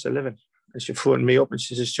 1% chance of living. And she phoned me up and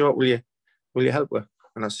she says, "Stuart, will you help her?"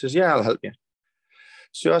 And I says, "Yeah, I'll help you."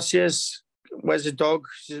 So I says, "Where's the dog?"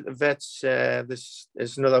 She's at the vets.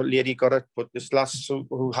 There's another lady got it, but this last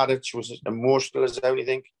who had it, she was emotional as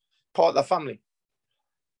anything, part of the family.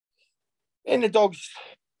 And the dog's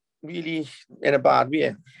really in a bad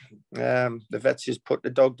way. The vet says, put the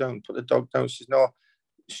dog down. She says, "No,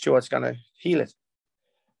 Stuart's going to heal it."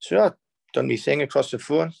 So I done my thing across the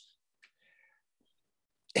phone.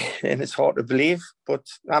 And it's hard to believe, but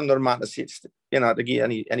I'm not a man to see it, to give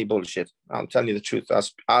any bullshit. I'm telling you the truth.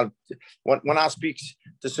 When I speak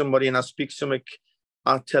to somebody and I speak something,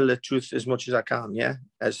 I'll tell the truth as much as I can, yeah,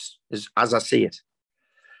 as I see it.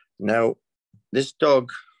 Now, this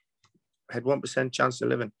dog had 1% chance of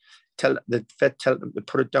living. The vet told them to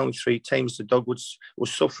put it down 3 times. The dog was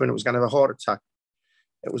suffering. It was going to have a heart attack.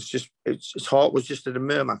 It was just, its heart was just at a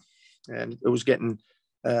murmur. And it was getting,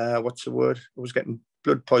 what's the word? It was getting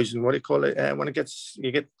blood poison. What do you call it? When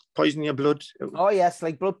you get poison in your blood. Oh, yes,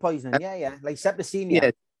 like blood poisoning. Yeah. Like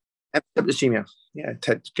septicemia. Yeah, septicemia. Yeah,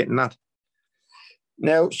 getting that.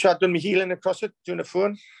 Now, so I've done my healing across it, doing the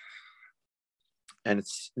phone. And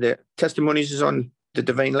it's the testimonies is on the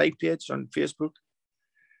Divine Light page on Facebook.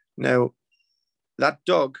 Now, that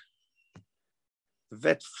dog, the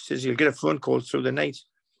vet says you'll get a phone call through the night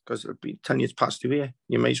because it'll be telling you it's passed away.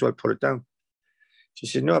 You may as well put it down. She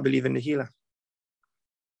said, "No, I believe in the healer."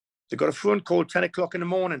 They got a phone call 10 o'clock in the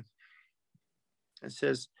morning. It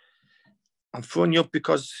says, "I'm phoning you up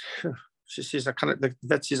because," she says, the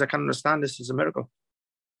vet says, "I can't understand this. It's a miracle."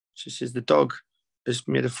 She says, "The dog has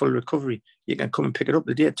made a full recovery. You can come and pick it up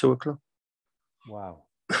the day at 2 o'clock. Wow.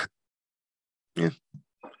 Yeah.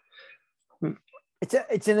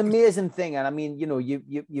 It's an amazing thing. And I mean,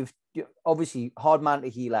 you've obviously Hardman to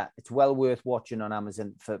Healer. It's well worth watching on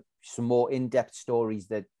Amazon for some more in-depth stories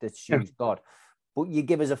that Stu's got. But you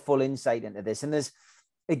give us a full insight into this. And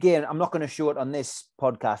again, I'm not going to show it on this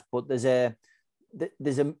podcast, but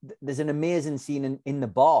there's an amazing scene in the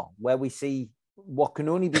bar where we see what can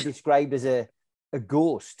only be described as a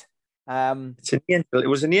ghost. It's an angel. It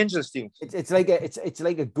was an angel scene. It's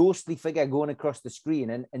like a ghostly figure going across the screen.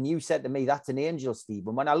 And you said to me, "That's an angel, Steve."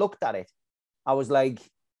 And when I looked at it, I was like,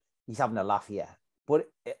 he's having a laugh here. But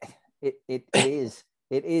it is.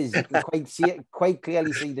 You can quite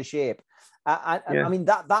clearly see the shape. I mean,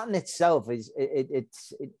 that in itself is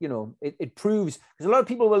it proves, because a lot of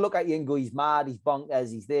people will look at you and go, "He's mad, he's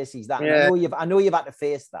bonkers, he's this, he's that." Yeah. And I know you've had to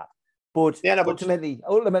face that, but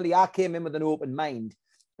ultimately, I came in with an open mind,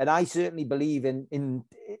 and I certainly believe in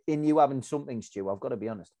you having something, Stu. I've got to be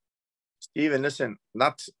honest. Stephen, listen,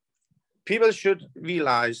 that people should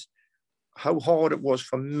realize how hard it was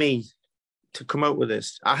for me to come out with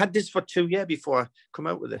this. I had this for 2 years before I come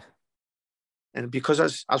out with it. And because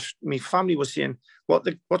as my family was saying,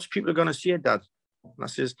 what's people going to say, Dad? And I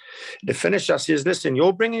says, the finish, I says, "Listen,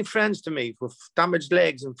 you're bringing friends to me with damaged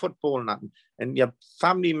legs and football and that, and your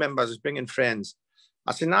family members is bringing friends."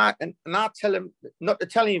 I said, and I tell them not to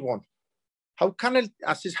tell anyone. How can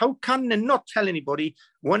they not tell anybody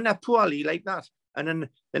when they're poorly like that? And then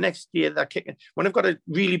the next year they're kicking, when they've got a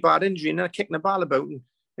really bad injury and they're kicking the ball about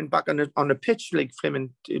and back on the pitch like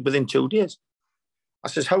flaming within 2 days. I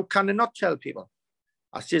says, how can they not tell people?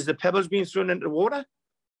 I says, the pebbles being thrown into the water.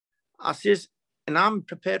 I says, and I'm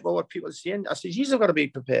prepared for what people are saying. I says, you've got to be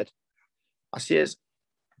prepared. I says,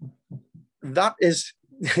 that is,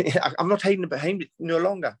 I'm not hiding behind it no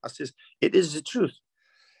longer. I says, it is the truth.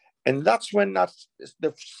 And that's when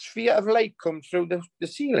the sphere of light comes through the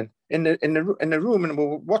ceiling in the room, and we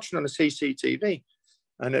were watching on the CCTV,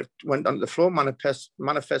 and it went onto the floor,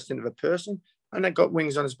 manifest into a person, and it got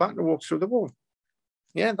wings on his back and walked through the wall.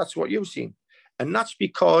 Yeah, that's what you've seen. And that's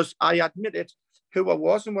because I admitted who I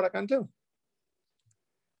was and what I can do.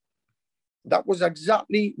 That was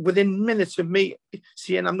exactly within minutes of me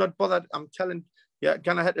saying, I'm not bothered. I'm telling you,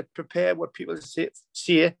 I had to prepare what people say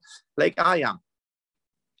like I am.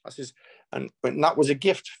 I says, and that was a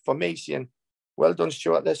gift for me saying, well done,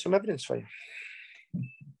 Stuart, there's some evidence for you.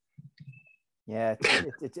 Yeah,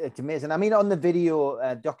 it's amazing. I mean, on the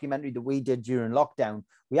video documentary that we did during lockdown,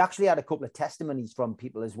 we actually had a couple of testimonies from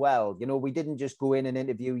people as well. You know, we didn't just go in and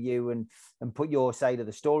interview you and put your side of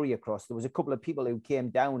the story across. There was a couple of people who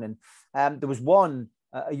came down, and there was one,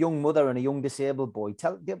 a young mother and a young disabled boy.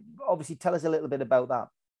 Tell us a little bit about that.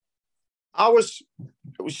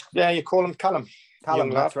 You call him Callum. Callum,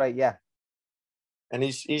 that's right, yeah. And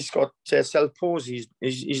he's got cell palsy.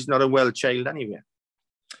 He's not a well child anyway.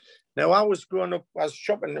 Now, I was growing up, I was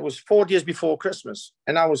shopping. It was 4 days before Christmas,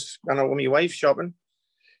 and I was going out with my wife shopping,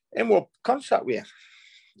 and we're concert way.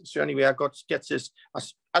 So anyway, I gets this,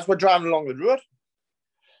 as we're driving along the road,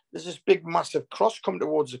 there's this big, massive cross coming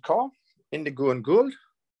towards the car, indigo and gold.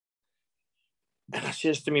 And I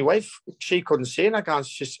says to my wife, she couldn't see it. I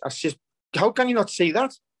says, how can you not see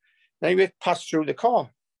that? And anyway, passed through the car.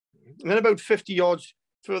 And then about 50 yards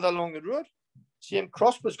further along the road, same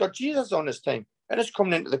cross, but it's got Jesus on this time. And it's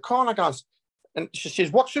coming into the car, and she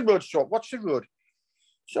says, watch the road, stop, watch the road.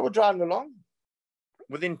 So we're driving along.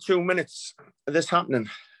 Within 2 minutes of this happening,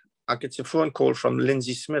 I get a phone call from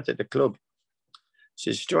Lindsay Smith at the club. She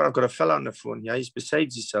says, Stuart, I've got a fella on the phone. Yeah, he's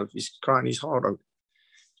beside himself. He's crying his heart out.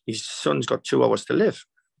 His son's got 2 hours to live.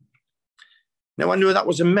 Now, I knew that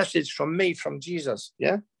was a message from me, from Jesus,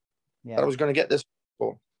 that I was going to get this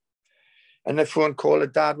for. And the phone call, the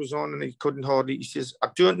dad was on, and he couldn't hardly. He says, I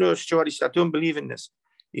don't know, Stuart. He said, I don't believe in this.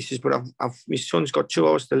 He says, but my son's got 2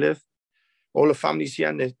 hours to live. All the family's here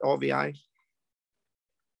in the RVI. He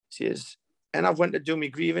says, and I've went to do my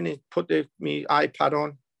grieving. He put my iPad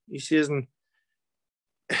on. He says, and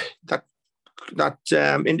that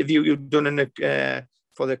interview you've done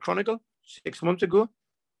for the Chronicle 6 months ago,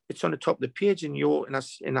 it's on the top of the page, and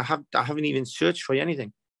I haven't even searched for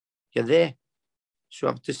anything. You're there. So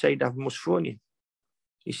I've decided I must phone you.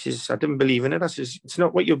 He says, I didn't believe in it. I says, it's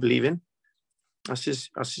not what you believe in. I says,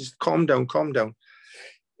 calm down, calm down.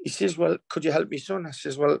 He says, well, could you help me, son? I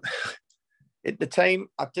says, well, at the time,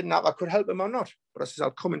 I could help him or not. But I says,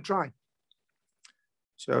 I'll come and try.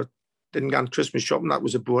 So I didn't go on Christmas shopping. That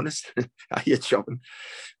was a bonus. I hate shopping.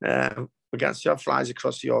 We get stuff, flies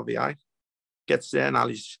across the RVI. Gets there, and all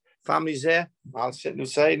his family's there. I'll sit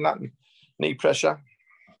inside, nothing, knee pressure.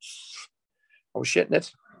 I was shitting it,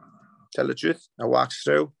 tell the truth. I walks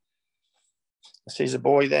through. I sees a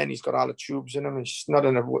boy there, and he's got all the tubes in him. He's not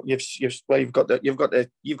in a. You've got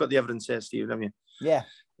the evidence there, Steve, haven't you?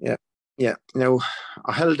 Yeah. Now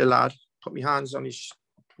I held the lad, put my hands on his,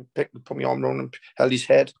 put my arm around him, held his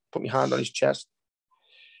head, put my hand on his chest.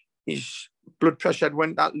 His blood pressure had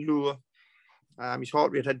went that low. His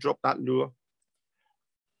heart rate had dropped that low.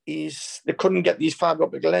 They couldn't get these fibre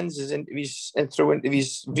optic lenses into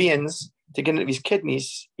his veins to get into his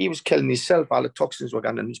kidneys. He was killing himself. All the toxins were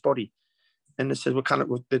going in his body. And they said,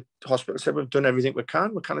 the hospital said, we've done everything we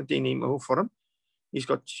can. We can't do anything for him. You've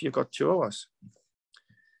got 2 hours.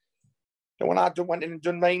 And when I went in and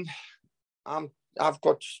done mine,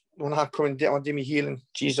 when I come and do my healing,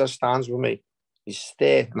 Jesus stands with me. He's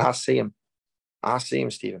there, and I see him. I see him,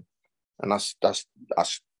 Stephen. And I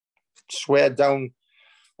swear down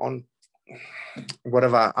on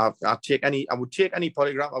whatever. I would take any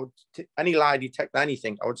polygraph. I would take any lie detector,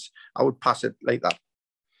 anything. I would pass it like that.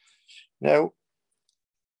 Now,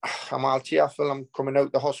 I'm all tearful. I'm coming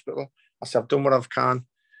out the hospital. I said, I've done what I can.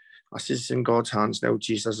 I said, it's in God's hands now,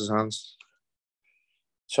 Jesus' hands.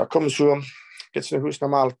 So I comes home, gets in the house,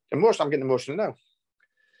 and I'm getting emotional now.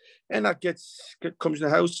 And I comes in the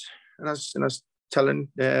house, and I was telling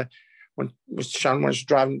when Sharon was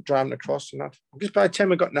driving across and that. Just by the time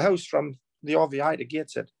we got in the house from the RVI to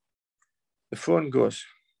Gateshead, the phone goes,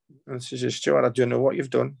 and she says, Stuart, I don't know what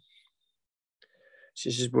you've done. She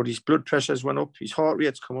says, but his blood pressures went up, his heart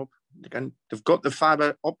rate's come up, and they've got the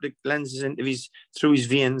fibre optic lenses through his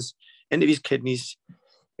veins, into his kidneys,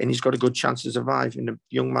 and he's got a good chance to survive. And the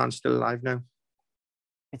young man's still alive now.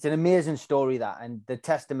 It's an amazing story, that, and the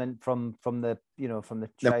testament from the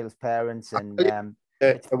child's parents, and the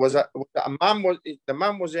man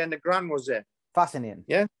was there and the gran was there. Fascinating.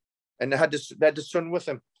 Yeah, and they had the son with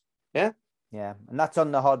him. Yeah. Yeah, and that's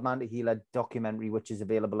on the Hardman to Healer documentary, which is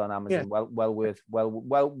available on Amazon. Yeah. Well worth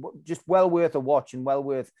a watch, and well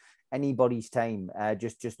worth anybody's time.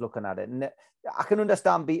 Just looking at it, and I can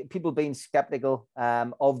understand people being skeptical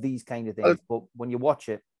of these kind of things, but when you watch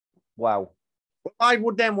it, wow. Why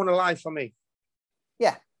would them want to lie for me?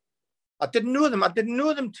 Yeah, I didn't know them. I didn't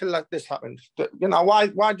know them till this happened. You know,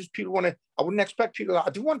 why does people want to? I wouldn't expect people. I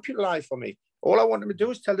didn't want people to lie for me. All I want them to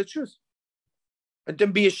do is tell the truth, and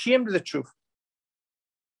don't be ashamed of the truth.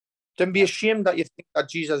 Don't be ashamed that you think that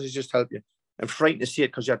Jesus has just helped you, and frightened to see it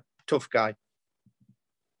because you're a tough guy.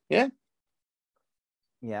 Yeah?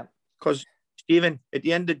 Yeah. Because Stephen, at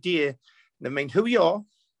the end of the day, no matter who you are,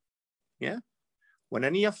 yeah, when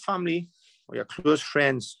any of your family or your close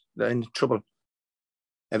friends that are in trouble,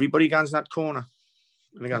 everybody goes in that corner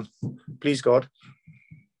and they go, please God.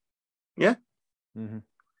 Yeah. Mm-hmm.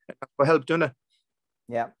 For help, don't it?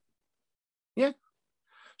 Yeah. Yeah.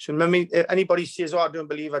 So remember, if anybody says, oh, I don't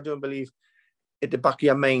believe, at the back of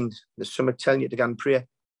your mind, there's someone telling you to go and pray.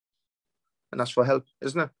 And that's for help,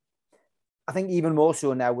 isn't it? I think even more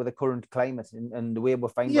so now with the current climate and the way we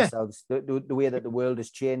find ourselves, the way that the world has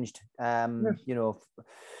changed. You know,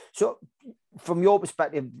 so from your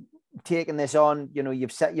perspective, taking this on, you know,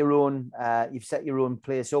 you've set your own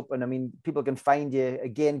place up, and I mean, people can find you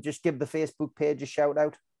again. Just give the Facebook page a shout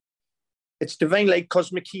out. It's Divine Light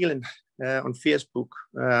Cosmic Healing on Facebook.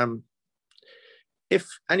 If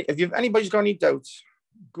anybody's got any doubts,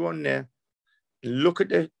 go on there. Look at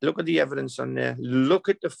the evidence on there. Look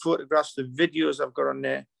at the photographs, the videos I've got on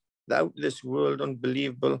there. They're out of this world,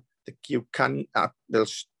 unbelievable. You can, they'll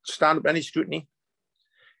stand up to any scrutiny,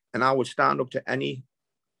 and I will stand up to any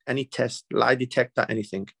test, lie detector,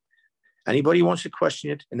 anything. Anybody wants to question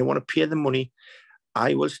it and they want to pay the money,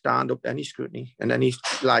 I will stand up to any scrutiny and any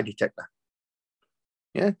lie detector.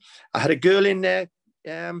 Yeah, I had a girl in there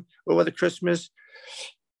over the Christmas.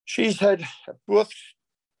 She had both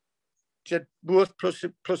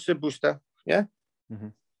plus a booster. Yeah, mm-hmm.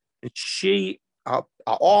 And her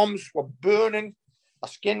arms were burning, her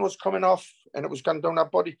skin was coming off, and it was going down her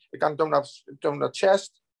body, it gone down her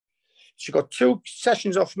chest. She got 2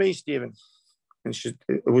 sessions off me, Stephen, and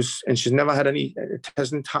she's never had any. It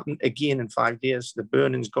hasn't happened again in 5 days. The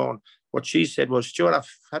burning's gone. What she said was, "Stuart,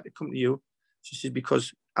 I've had to come to you." She said,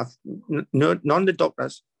 "Because none of the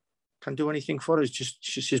doctors can do anything for us. Just,"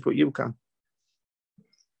 she says, "but you can."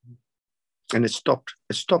 And it stopped.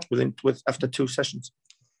 It stopped after 2 sessions.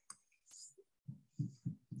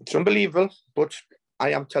 It's unbelievable, but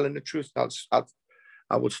I am telling the truth. I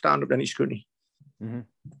will stand up to any scrutiny. Mm-hmm.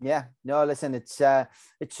 Yeah, no, listen, it's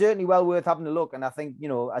certainly well worth having a look. And I think, you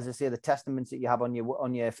know, as I say, the testaments that you have on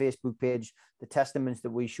your Facebook page, the testaments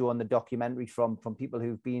that we show on the documentary from people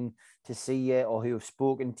who've been to see you or who have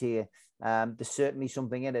spoken to you, there's certainly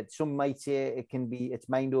something in it. Some might say it's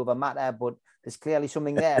mind over matter, but there's clearly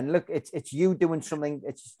something there. And look, it's you doing something.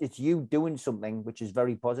 It's you doing something which is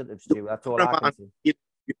very positive, Stu. That's all I can say.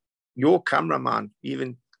 Your cameraman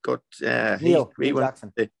even got Neil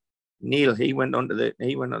Jackson. Neil, he went onto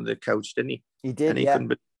the couch, didn't he? He did, and he couldn't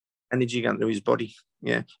put energy into his body.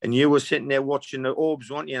 Yeah, and you were sitting there watching the orbs,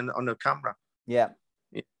 weren't you, on the camera? Yeah.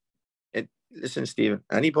 Listen, Stephen,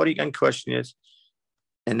 anybody can question it,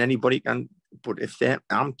 and anybody can. But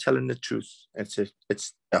I'm telling the truth. It's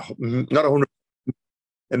not 100,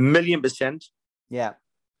 1,000,000%. Yeah.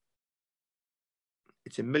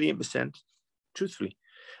 It's 1,000,000%. Truthfully,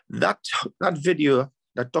 that video,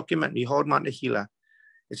 that documentary, Hardman the Healer.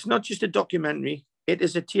 It's not just a documentary, it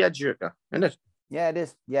is a tearjerker, isn't it? Yeah, it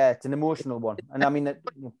is. Yeah, it's an emotional one. And I mean,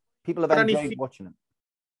 people have enjoyed watching it.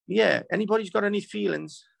 Yeah, anybody's got any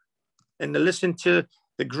feelings and they listen to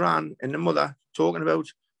the gran and the mother talking about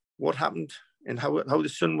what happened and how the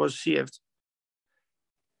son was saved,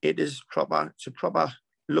 it's a proper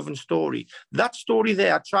loving story. That story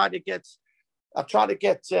there, I tried to get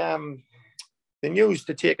the news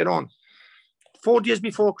to take it on 4 days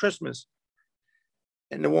before Christmas.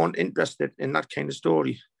 And they weren't interested in that kind of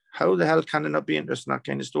story. How the hell can they not be interested in that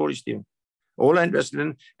kind of story, Stephen? All I'm interested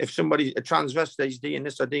in, if somebody, a transvestite is doing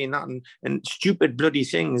this or doing that and stupid bloody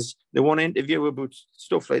things, they want to interview about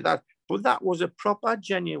stuff like that. But that was a proper,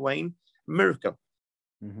 genuine miracle.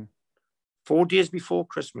 Mm-hmm. 4 days before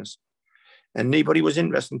Christmas. And nobody was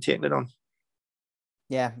interested in taking it on.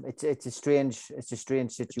 Yeah, it's a strange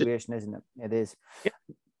situation, isn't it? It is. Yeah.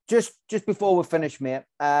 Just before we finish, mate,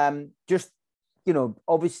 you know,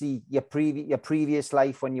 obviously your previous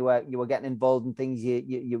life when you were getting involved in things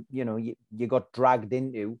you got dragged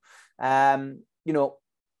into, you know,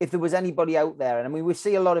 if there was anybody out there, and I mean, we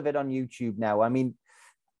see a lot of it on YouTube now. I mean,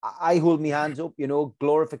 I hold my hands up, you know,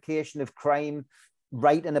 glorification of crime,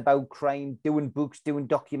 writing about crime, doing books, doing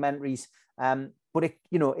documentaries. But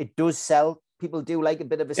it does sell. People do like a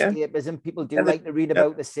bit of escapism. People do like to read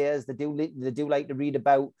about the Sayers. They do like to read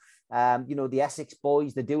about, the Essex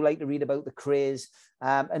Boys. They do like to read about the Craze.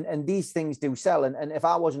 And these things do sell. And if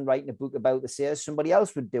I wasn't writing a book about the Sayers, somebody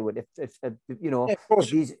else would do it. If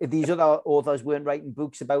these other authors weren't writing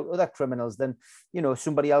books about other criminals, then, you know,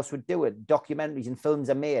 somebody else would do it. Documentaries and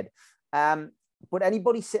films are made. But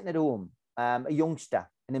anybody sitting at home, a youngster,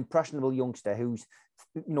 an impressionable youngster who's,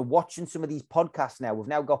 you know, watching some of these podcasts now. We've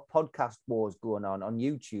now got podcast wars going on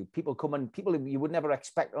YouTube. People you would never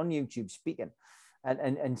expect on YouTube speaking.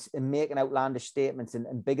 and making outlandish statements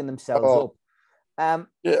and bigging themselves up.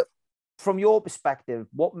 Yeah. From your perspective,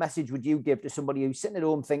 what message would you give to somebody who's sitting at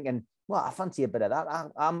home thinking, well, I fancy a bit of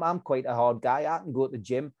that. I'm quite a hard guy. I can go to the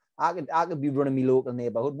gym. I could be running my local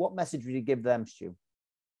neighborhood. What message would you give them, Stu?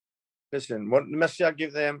 Listen, what the message I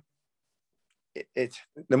give them,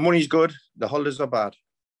 the money's good, the holidays are bad.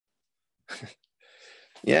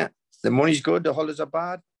 Yeah, the money's good, the holidays are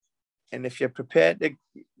bad. And if you're prepared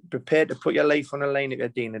to put your life on the line if you're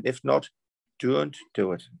doing it, if not, don't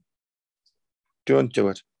do it. Don't do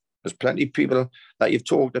it. There's plenty of people that you've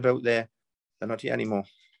talked about there, they're not here anymore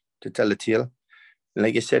to tell the tale. And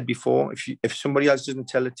like I said before, if somebody else doesn't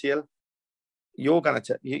tell the tale, you're gonna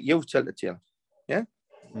you tell the tale. Yeah.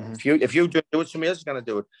 Mm-hmm. If you do it, somebody else is gonna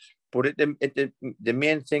do it. But the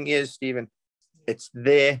main thing is, Stephen, it's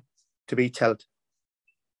there to be told.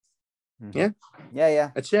 Mm-hmm. Yeah.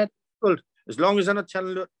 Yeah. It's it. As long as I'm not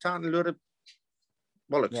telling a lot of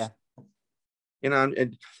bollocks. Yeah. You know,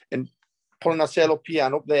 and pulling ourselves up here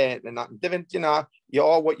and up there and that. Different, you know,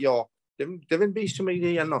 you're what you're. Different be somebody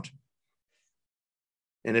that you're not.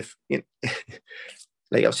 And if, you know,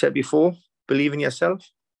 like I've said before, believe in yourself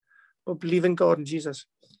or believe in God and Jesus.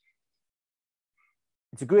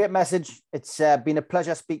 It's a great message. It's been a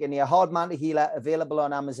pleasure speaking to you. Hardman to Healer, available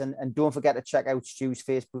on Amazon. And don't forget to check out Stu's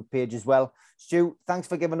Facebook page as well. Stu, thanks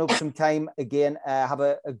for giving up some time again. Have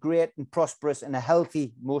a great and prosperous and a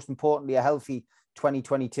healthy, most importantly, a healthy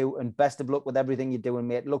 2022. And best of luck with everything you're doing,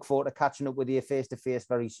 mate. Look forward to catching up with you face-to-face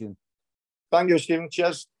very soon. Thank you, Stephen.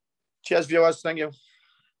 Cheers. Cheers, viewers. Thank you.